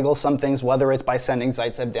finagle some things, whether it's by sending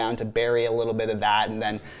Zaitsev down to bury a little bit of that, and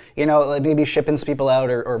then, maybe shipping some people out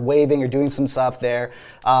or waiving or doing some stuff there.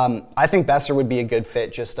 I think Boeser would be a good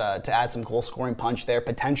fit just to add some goal-scoring punch there.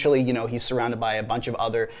 Potentially, he's surrounded by a bunch of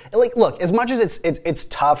other. Look, as much as it's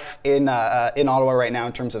tough in Ottawa right now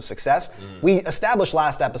in terms of success, we established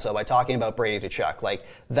last episode by talking about Brady Tkachuk,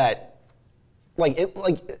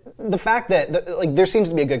 the fact that there seems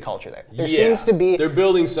to be a good culture there. There seems to be. They're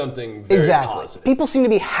building something very positive. People seem to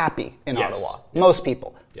be happy in Ottawa. Most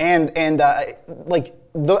people. Yeah. And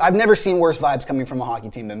I've never seen worse vibes coming from a hockey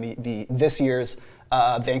team than this year's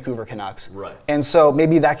Vancouver Canucks. Right. And so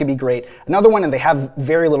maybe that could be great. Another one, and they have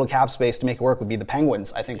very little cap space to make it work, would be the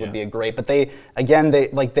Penguins. I think would be a great. But they'd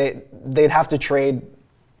have to trade.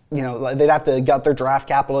 They'd have to gut their draft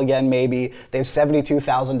capital again, maybe. They have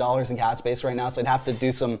 $72,000 in cap space right now, so they'd have to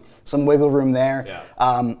do some wiggle room there. Yeah.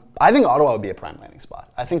 I think Ottawa would be a prime landing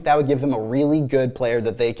spot. I think that would give them a really good player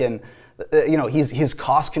that they can, he's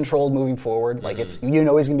cost controlled moving forward. Like he's going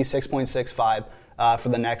to be 6.65 for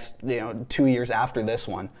the next 2 years after this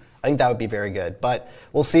one. I think that would be very good. But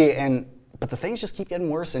we'll see. But the things just keep getting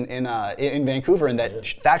worse in Vancouver. And that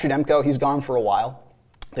Thatcher Demko, he's gone for a while.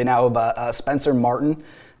 They now have Spencer Martin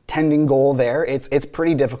tending goal there. It's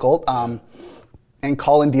pretty difficult. And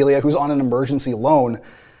Colin Delia, who's on an emergency loan.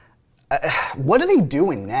 What do they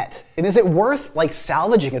do in net? And is it worth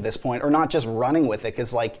salvaging at this point, or not just running with it?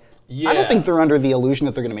 Because I don't think they're under the illusion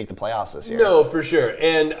that they're going to make the playoffs this year. No, for sure.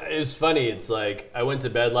 And it's funny. It's I went to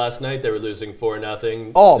bed last night. They were losing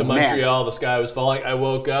 4-0 to Montreal. Man. The sky was falling. I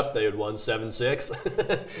woke up. They had won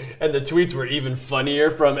 7-6. And the tweets were even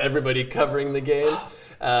funnier from everybody covering the game.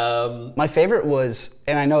 My favorite was,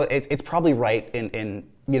 and I know it's probably right in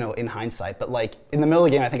in hindsight, but like in the middle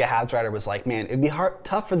of the game, I think a Habs writer was like, man, it'd be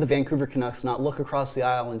tough for the Vancouver Canucks to not look across the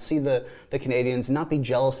aisle and see the Canadians, and not be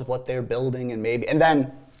jealous of what they're building, and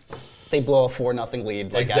then they blow a 4-0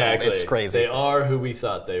 lead. Like, exactly. It's crazy. They are who we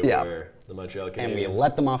thought they were, the Montreal Canadiens. And we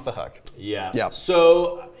let them off the hook. Yeah. Yep.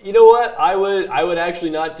 So, you know what? I would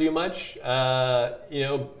actually not do much,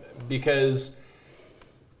 because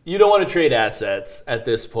you don't want to trade assets at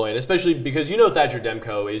this point, especially because Thatcher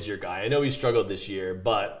Demko is your guy. I know he struggled this year,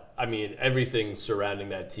 but I mean, everything surrounding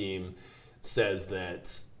that team says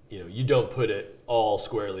that you don't put it all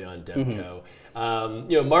squarely on Demko.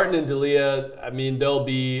 Martin and D'Elia, I mean, they'll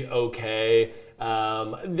be okay.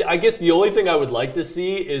 I guess the only thing I would like to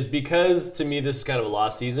see is, because to me this is kind of a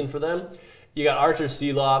lost season for them. You got Artur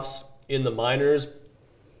Silovs in the minors.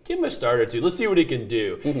 Give him a start or two. Let's see what he can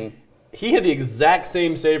do. He had the exact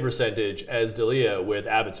same save percentage as D'Elia with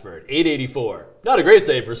Abbotsford, .884. Not a great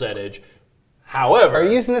save percentage. However, are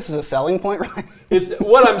you using this as a selling point, Ryan?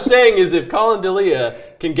 What I'm saying is, if Colin D'Elia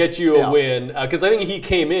can get you a win, because I think he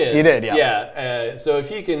came in. He did, yeah. Yeah. So if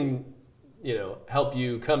he can, help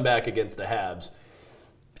you come back against the Habs,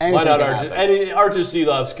 Anything why not can Artur? happen. And Artur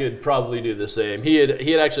Silovs could probably do the same. He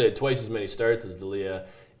had actually had twice as many starts as D'Elia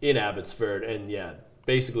in Abbotsford, and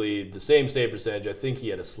basically the same save percentage. I think he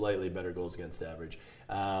had a slightly better goals against average.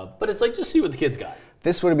 But it's like, just see what the kid's got.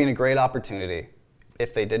 This would have been a great opportunity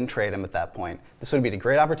if they didn't trade him at that point. This would have been a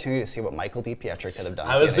great opportunity to see what Michael DiPietro could have done.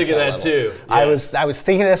 I was thinking that too. Yes. I was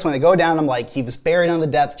thinking this when I go down. I'm like, he was buried on the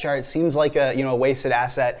depth chart. Seems like a wasted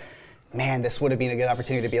asset. Man, this would have been a good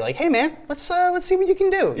opportunity to be like, hey man, let's see what you can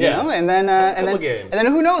do. And then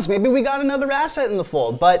who knows? Maybe we got another asset in the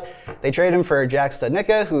fold. But they traded him for Jack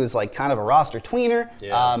Studnicka, who's like kind of a roster tweener.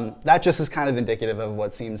 Yeah. That just is kind of indicative of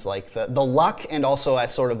what seems like the luck, and also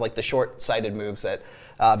as sort of like the short-sighted moves that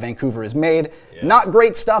Vancouver has made. Yeah. Not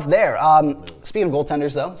great stuff there. Speaking of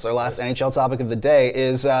goaltenders, though, so our last NHL topic of the day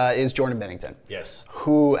is Jordan Binnington. Yes.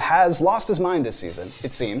 Who has lost his mind this season,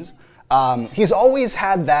 it seems. He's always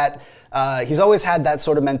had that. He's always had that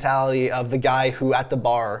sort of mentality of the guy who at the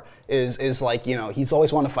bar is like, he's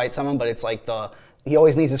always want to fight someone, but it's like he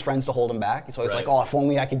always needs his friends to hold him back. He's always like, oh, if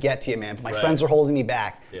only I could get to you, man. But my friends are holding me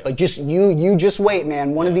back. Yeah. Like, just you just wait,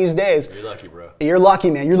 man. One of these days. You're lucky, bro. You're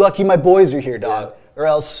lucky, man. You're lucky my boys are here, dog. Yeah. Or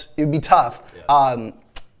else it'd be tough. Yeah.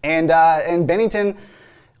 And Binnington,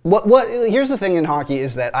 here's the thing in hockey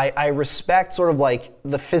is that I respect sort of like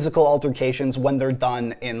the physical altercations when they're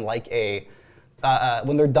done in like a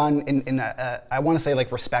when they're done in a I want to say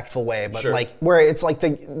like respectful way, but like where it's like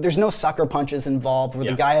there's no sucker punches involved, where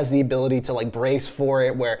the guy has the ability to like brace for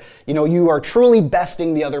it, where you are truly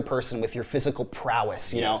besting the other person with your physical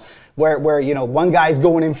prowess, you know, where one guy's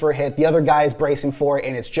going in for a hit, the other guy is bracing for it,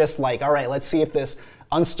 and it's just like, all right, let's see if this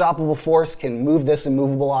unstoppable force can move this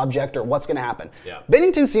immovable object, or what's going to happen. Yeah.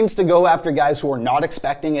 Binnington seems to go after guys who are not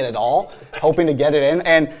expecting it at all, hoping to get it in.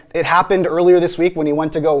 And it happened earlier this week when he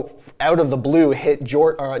went to go out of the blue, hit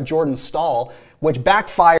Jordan Staal, which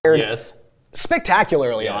backfired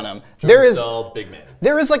spectacularly on him. Jordan Staal, big man.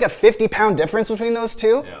 There is like a 50-pound difference between those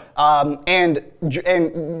two, and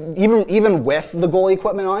even with the goalie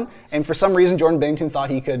equipment on, and for some reason Jordan Binnington thought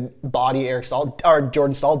he could body Eric Staal, or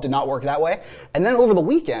Jordan Staal did not work that way. And then over the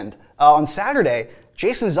weekend, on Saturday,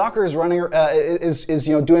 Jason Zucker is running, is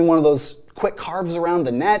doing one of those quick carves around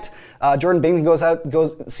the net. Jordan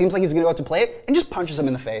Binnington seems like he's going to go out to play it, and just punches him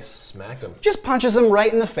in the face. Smacked him. Just punches him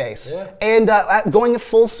right in the face. Yeah. And going at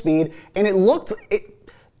full speed, and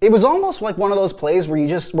it was almost like one of those plays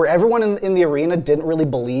where everyone in the arena didn't really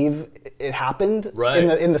believe it happened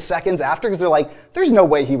in the seconds after, because they're like, there's no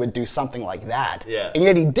way he would do something like that. Yeah. And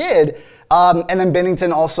yet he did. And then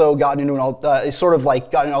Binnington also got into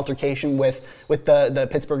an altercation with the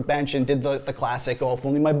Pittsburgh bench, and did the classic, oh, if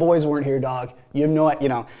only my boys weren't here, dog.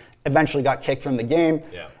 Eventually got kicked from the game.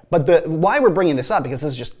 Yeah. But why we're bringing this up, because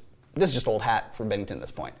this is just old hat for Binnington at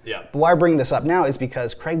this point. Yeah. But why I'm bringing this up now is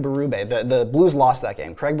because Craig Berube, the Blues lost that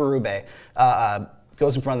game. Craig Berube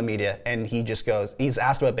goes in front of the media, and he's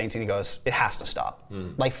asked about Binnington, he goes, it has to stop.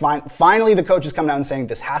 Like, finally the coach is coming out and saying,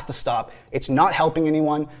 this has to stop. It's not helping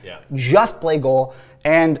anyone. Yeah. Just play goal.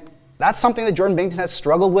 And that's something that Jordan Binnington has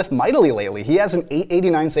struggled with mightily lately. He has an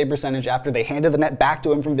 .889 save percentage after they handed the net back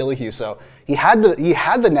to him from Ville Husso. He had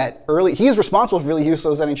the net early. He's responsible for Ville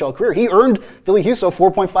Husso's NHL career. He earned Ville Husso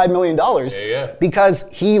 $4.5 million because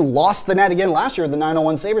he lost the net again last year with the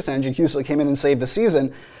 .901 save percentage, and Husso came in and saved the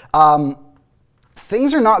season.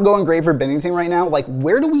 Things are not going great for Binnington right now. Like,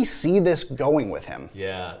 where do we see this going with him?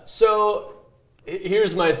 Yeah. So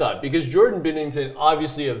here's my thought, because Jordan Binnington,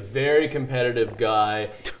 obviously a very competitive guy,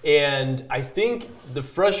 and I think the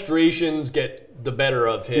frustrations get the better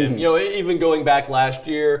of him. You know, even going back last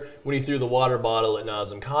year when he threw the water bottle at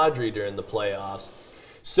Nazem Kadri during the playoffs.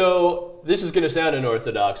 So this is going to sound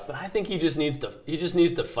unorthodox, but I think he just needs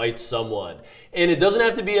to fight someone. And it doesn't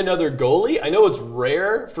have to be another goalie. I know it's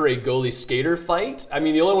rare for a goalie skater fight. I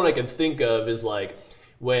mean, the only one I can think of is like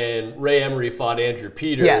when Ray Emery fought Andrew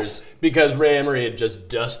Peters, because Ray Emery had just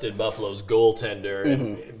dusted Buffalo's goaltender,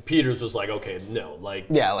 and Peters was like, okay, no, like,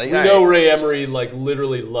 we know Ray Emery like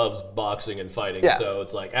literally loves boxing and fighting, so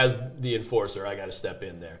it's like, as the enforcer, I got to step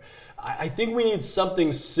in there. I think we need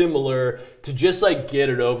something similar to just like get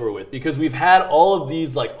it over with, because we've had all of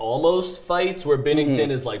these like almost fights where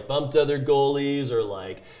Binnington has like bumped other goalies or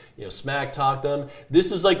like, you know, smack talk them.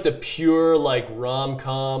 This is like the pure like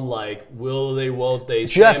rom-com, like will they, won't they?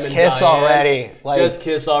 Just kiss already. Like, just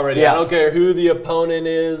kiss already. I don't care who the opponent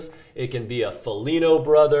is. It can be a Foligno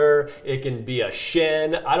brother. It can be a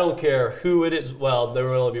Schenn. I don't care who it is. Well, there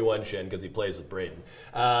will only be one Schenn because he plays with Braden.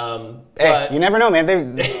 Hey, you never know,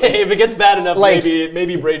 man. If it gets bad enough, like,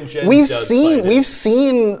 maybe Braden Schenn. We've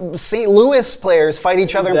seen St. Louis players fight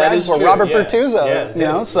each other in practice before. Robert Bertuzzo, you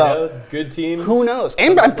know, so good teams. Who knows?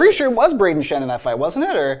 And I'm pretty sure it was Braden Schenn in that fight, wasn't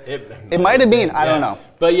it? Or it might have been. I don't know.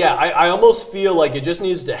 But yeah, I almost feel like it just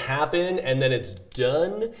needs to happen, and then it's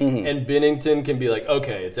done, and Binnington can be like,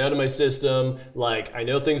 okay, it's out of my system. Like, I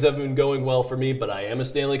know things haven't been going well for me, but I am a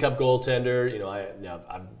Stanley Cup goaltender. You know,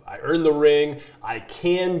 I earned the ring. I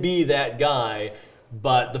can be that guy,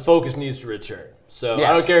 but the focus needs to return. So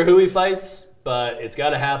I don't care who he fights, but it's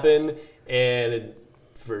got to happen, and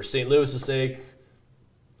for St. Louis' sake,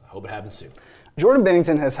 I hope it happens soon. Jordan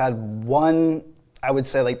Binnington has had one, I would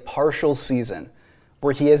say, like partial season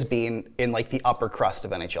where he has been in like the upper crust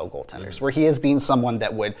of NHL goaltenders, where he has been someone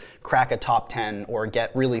that would crack a top 10 or get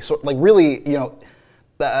really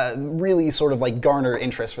really sort of like garner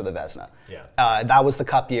interest for the Vezina. That was the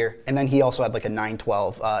Cup year, and then he also had like a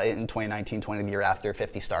 9-12 in 2019-20, the year after,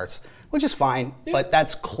 50 starts, which is fine, but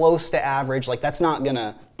that's close to average. Like, that's not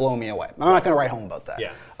gonna blow me away. I'm not gonna write home about that.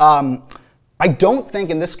 I don't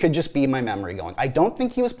think, and this could just be my memory going, I don't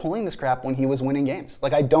think he was pulling this crap when he was winning games.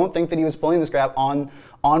 Like, I don't think that he was pulling this crap en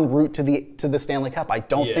route to the Stanley Cup. I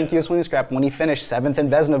don't think he was pulling this crap when he finished 7th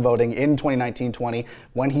in Vezina voting in 2019-20,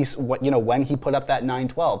 when he put up that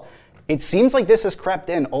 9-12. It seems like this has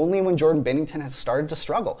crept in only when Jordan Binnington has started to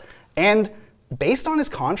struggle. And based on his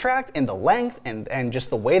contract and the length and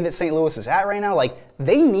just the way that St. Louis is at right now, like,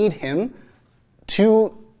 they need him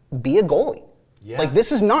to be a goalie. Like,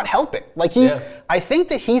 this is not helping. Like, I think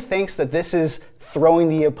that he thinks that this is throwing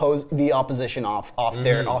the opposition off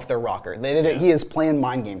their rocker. He is playing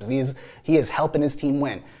mind games. And he is helping his team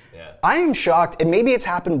win. I am shocked, and maybe it's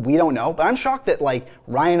happened, we don't know, but I'm shocked that like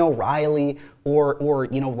Ryan O'Reilly or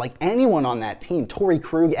you know, like anyone on that team, Torrey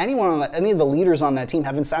Krug, any of the leaders on that team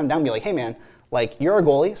haven't sat him down and be like, hey man, like, you're a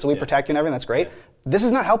goalie, so we protect you and everything, that's great. This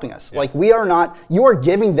is not helping us. Like, you are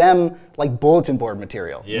giving them like bulletin board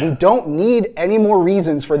material. We don't need any more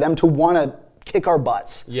reasons for them to want to kick our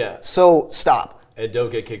butts. So stop. And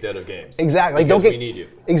don't get kicked out of games. Exactly. We need you.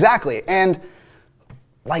 Exactly. And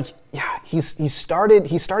like, he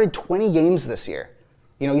started 20 games this year.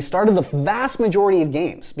 You know, he started the vast majority of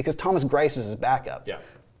games because Thomas Greiss is his backup.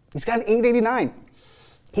 He's got an .889.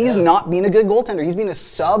 He's not been a good goaltender. He's been a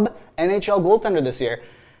sub-NHL goaltender this year.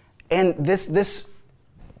 And this,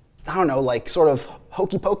 I don't know, like sort of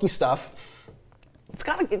hokey-pokey stuff, it's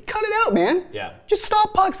got to cut it out, man. Just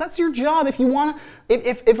stop pucks. That's your job. If you want to,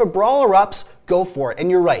 if a brawl erupts, go for it. And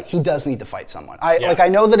you're right. He does need to fight someone. I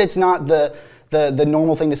know that it's not the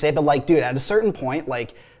normal thing to say, but like, dude, at a certain point,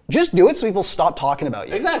 like, just do it so people stop talking about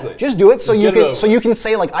you. Exactly. Just do it so you can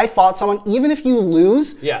say, like, I fought someone. Even if you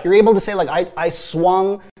lose, you're able to say, like, I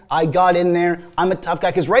swung, I got in there, I'm a tough guy.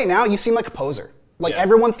 Because right now, you seem like a poser. Like,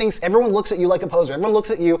 everyone looks at you like a poser. Everyone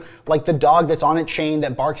looks at you like the dog that's on a chain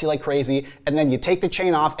that barks you like crazy, and then you take the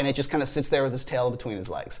chain off and it just kind of sits there with his tail between his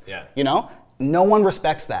legs. You know? No one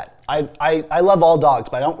respects that. I love all dogs,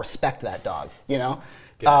 but I don't respect that dog, you know?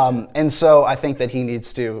 Gotcha. And so I think that he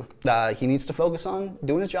needs to focus on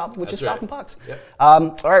doing his job, which is stopping pucks.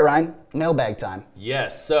 All right, Ryan, mailbag time.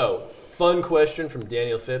 Yes, so fun question from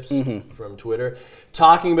Daniel Phipps from Twitter.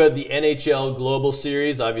 Talking about the NHL Global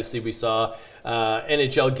Series, obviously we saw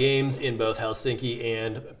NHL games in both Helsinki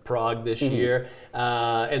and Prague this year,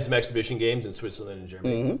 and some exhibition games in Switzerland and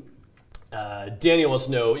Germany. Daniel wants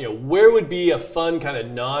to know, where would be a fun kind of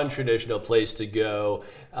non-traditional place to go?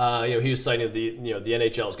 He was citing the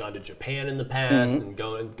NHL has gone to Japan in the past and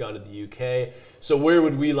gone to the UK. So where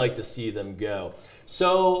would we like to see them go?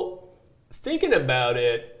 So thinking about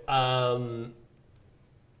it,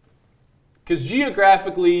 because Because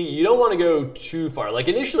geographically, you don't want to go too far. Like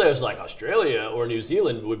initially, I was like Australia or New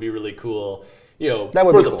Zealand would be really cool. That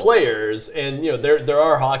would for be the cool. players, and there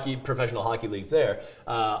are professional hockey leagues there.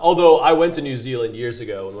 Although I went to New Zealand years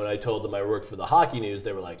ago, and when I told them I worked for the Hockey News,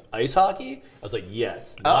 they were like, "Ice hockey?" I was like,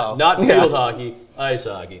 "Yes, not field hockey, ice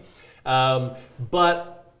hockey."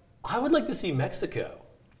 But I would like to see Mexico.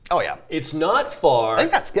 Oh yeah, It's not far. I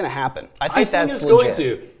think that's going to happen. I think that's it's legit. going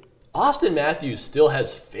to. Austin Matthews still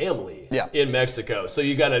has family in Mexico, so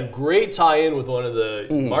you got a great tie-in with one of the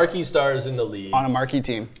marquee stars in the league. On a marquee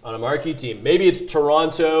team. Maybe it's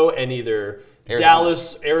Toronto and either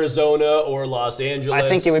Dallas, Arizona, or Los Angeles. I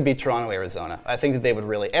think it would be Toronto, Arizona. I think that they would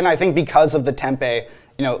really, and I think because of the Tempe,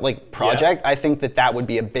 project, I think that would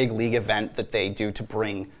be a big league event that they do to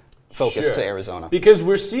bring focus to Arizona. Because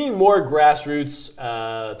we're seeing more grassroots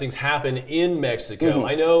things happen in Mexico.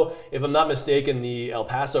 I know, if I'm not mistaken, the El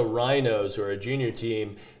Paso Rhinos, who are a junior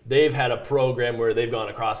team, they've had a program where they've gone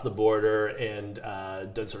across the border and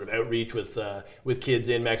done sort of outreach with kids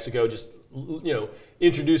in Mexico, just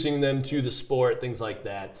introducing them to the sport, things like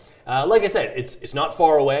that. Like I said, it's not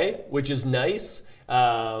far away, which is nice.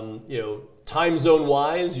 Time zone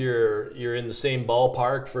wise, you're in the same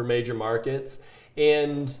ballpark for major markets.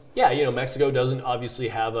 And Mexico doesn't obviously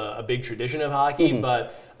have a big tradition of hockey,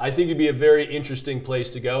 but I think it'd be a very interesting place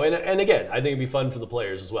to go. And again, I think it'd be fun for the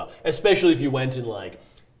players as well, especially if you went in like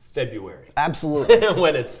February. Absolutely.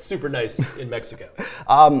 When it's super nice in Mexico.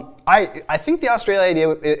 I think the Australia idea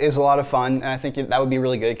is a lot of fun, and I think that would be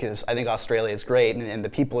really good because I think Australia is great and the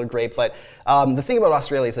people are great. But the thing about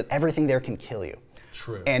Australia is that everything there can kill you.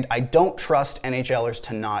 True. And I don't trust NHLers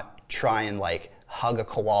to not try and hug a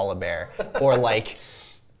koala bear or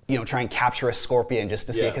try and capture a scorpion just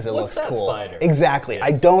to see it because it looks cool. Spider? Exactly. Yes.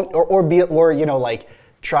 I don't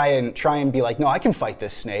try and be like, no, I can fight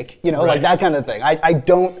this snake. Like that kind of thing. I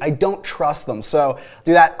don't trust them. So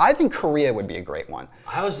do that. I think Korea would be a great one.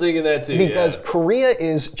 I was thinking that too. Because Korea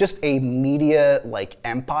is just a media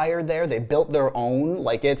empire there. They built their own.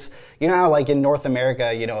 It's how in North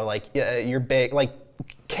America, you're big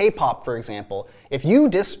K-pop, for example. If you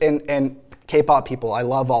and K-pop people, I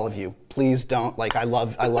love all of you. Please don't I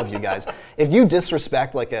love you guys. If you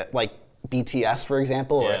disrespect BTS, for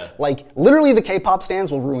example, or literally the K-pop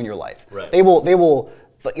stands will ruin your life. Right. They will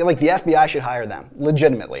the FBI should hire them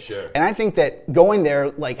legitimately. Sure. And I think that going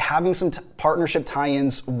there, having some partnership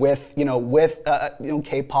tie-ins with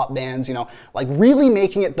K-pop bands, really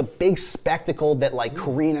making it the big spectacle that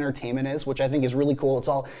Korean entertainment is, which I think is really cool. It's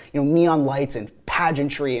all neon lights and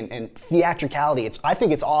pageantry and theatricality. I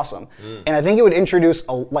think it's awesome, and I think it would introduce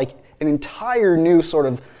an entire new sort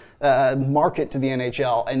of market to the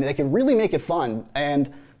NHL, and they could really make it fun.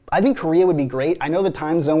 And I think Korea would be great. I know the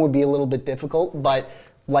time zone would be a little bit difficult, but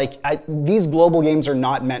these global games are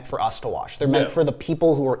not meant for us to watch. They're meant for the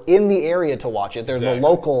people who are in the area to watch it. They're the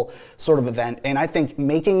local sort of event. And I think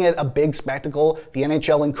making it a big spectacle, the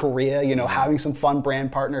NHL in Korea, having some fun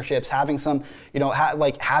brand partnerships, having some,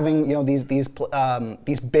 having these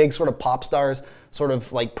big sort of pop stars sort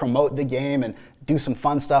of promote the game and do some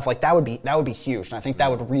fun stuff, that would be huge. And I think that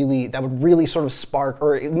would really sort of spark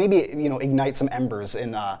or maybe ignite some embers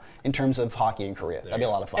in terms of hockey in Korea. That'd be a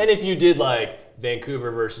lot of fun. And if you did Vancouver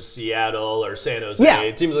versus Seattle or San Jose,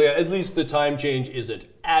 it seems like at least the time change isn't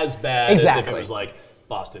as bad as if it was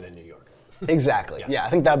Boston and New York. Exactly. Yeah, I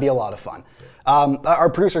think that'd be a lot of fun. Our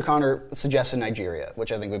producer Connor suggested Nigeria,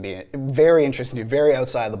 which I think would be very interesting, very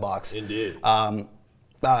outside the box. Indeed.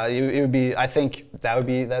 It would be. I think that'd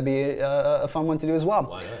be a fun one to do as well.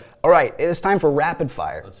 Why not? All right, it is time for rapid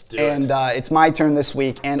fire. Let's do it. And it's my turn this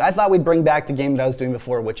week, and I thought we'd bring back the game that I was doing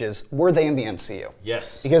before, which is were they in the MCU?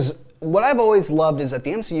 Yes. Because what I've always loved is that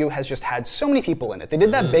the MCU has just had so many people in it. They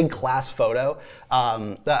did that big class photo.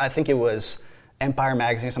 I think it was Empire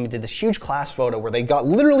Magazine or something did this huge class photo where they got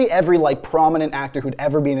literally every prominent actor who'd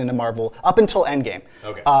ever been in a Marvel up until Endgame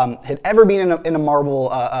had ever been in a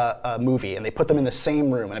Marvel movie, and they put them in the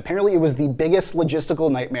same room. And apparently it was the biggest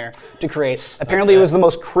logistical nightmare to create. Apparently it was the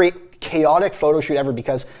most chaotic photo shoot ever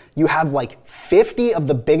because you have 50 of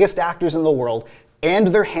the biggest actors in the world and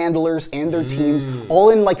their handlers and their teams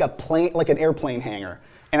all in a plane, an airplane hangar.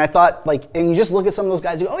 And I thought and you just look at some of those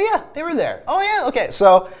guys, you go, oh yeah, they were there. Oh yeah, okay.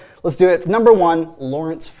 So let's do it. Number one,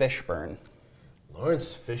 Lawrence Fishburne.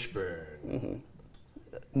 Lawrence Fishburne. Mm-hmm.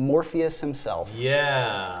 Morpheus himself.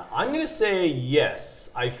 Yeah, I'm going to say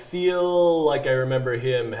yes. I feel like I remember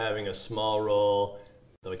him having a small role,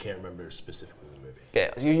 though I can't remember specifically the movie.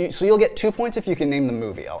 Yeah, so you'll get 2 points if you can name the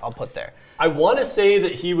movie. I'll put there. I want to say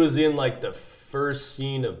that he was in the first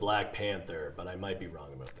scene of Black Panther, but I might be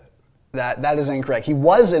wrong about that. That is incorrect. He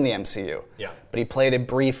was in the MCU. Yeah. But he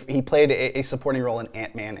played a supporting role in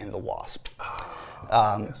Ant-Man and the Wasp.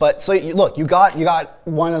 Yes. But so look, you got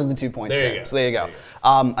one of the 2 points There you there. go. So there you go.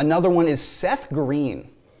 Another one is Seth Green.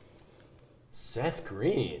 Seth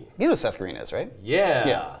Green. You know who Seth Green is, right? Yeah.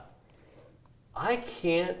 Yeah. I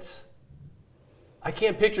can't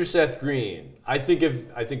picture Seth Green. I think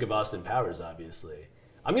of Austin Powers, obviously.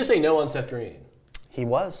 I'm gonna say no on Seth Green. He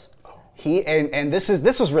was. He and this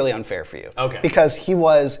was really unfair for you. Okay. Because he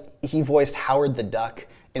voiced Howard the Duck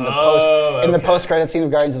in the post-credit scene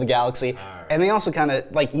of Guardians of the Galaxy. Right. And they also kind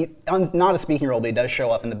of not a speaking role, but he does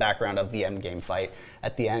show up in the background of the Endgame fight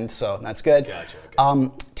at the end, so that's good. Gotcha.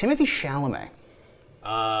 Okay. Timothy Chalamet.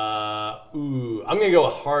 I'm gonna go a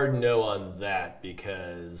hard no on that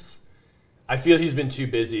because I feel he's been too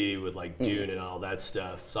busy with like Dune and all that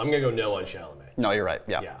stuff. So I'm gonna go no on Chalamet. No, you're right.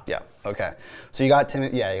 Yeah. Okay. So you got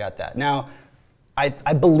Timothy. Yeah, you got that. Now, I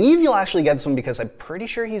believe you'll actually get this one because I'm pretty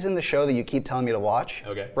sure he's in the show that you keep telling me to watch.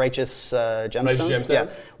 Okay. Righteous Gemstones. Righteous Gemstones? Yeah.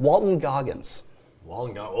 Walton Goggins.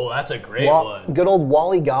 Walton Goggins. Oh, that's a great one. Good old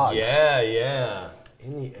Wally Goggins. Yeah.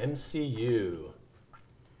 In the MCU.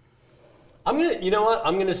 You know what?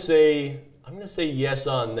 I'm gonna say yes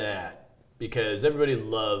on that because everybody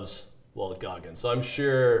loves Walt Goggins. So I'm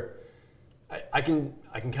sure I can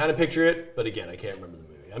kind of picture it, but again, I can't remember the movie.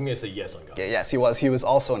 I'm gonna say yes on Goggins. Yeah, yes, he was. He was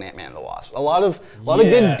also an Ant-Man and the Wasp. A lot of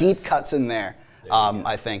good deep cuts in there.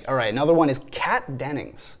 I think. All right, another one is Kat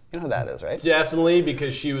Dennings. You know who that is, right? Definitely,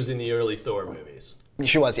 because she was in the early Thor movies.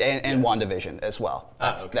 She was, yeah, and WandaVision as well.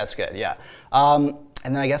 That's good, yeah.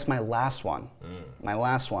 And then I guess my last one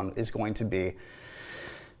is going to be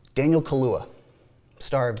Daniel Kaluuya,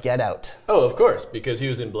 star of Get Out. Oh, of course, because he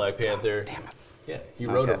was in Black Panther. Damn it. Yeah, he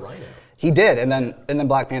rode a rhino. He did, and then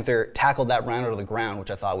Black Panther tackled that rhino to the ground,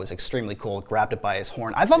 which I thought was extremely cool. Grabbed it by his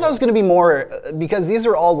horn. I thought that was going to be more because these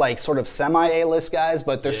are all like sort of semi-A-list guys,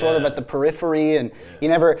 but they're sort of at the periphery, and you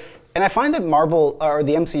never. And I find that Marvel or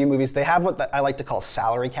the MCU movies, they have what I like to call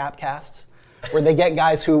salary cap casts, where they get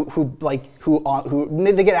guys who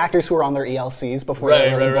they get actors who are on their ELCs before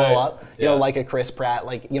they really blow up. You know, like a Chris Pratt,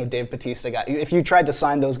 like Dave Bautista guy. If you tried to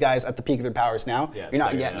sign those guys at the peak of their powers now, you're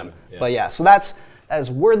not getting them. Yeah. But yeah, so that's as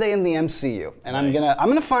were they in the MCU, and nice. I'm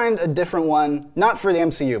gonna find a different one, not for the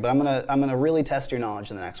MCU, but I'm gonna really test your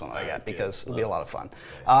knowledge in the next one that I get because it'll be a lot of fun.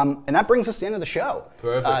 Nice. And that brings us to the end of the show.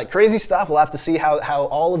 Perfect. Crazy stuff. We'll have to see how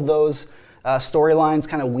all of those storylines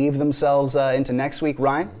kind of weave themselves into next week.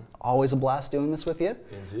 Ryan, always a blast doing this with you.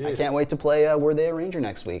 Indeed. I can't wait to play Were They a Ranger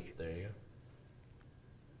next week.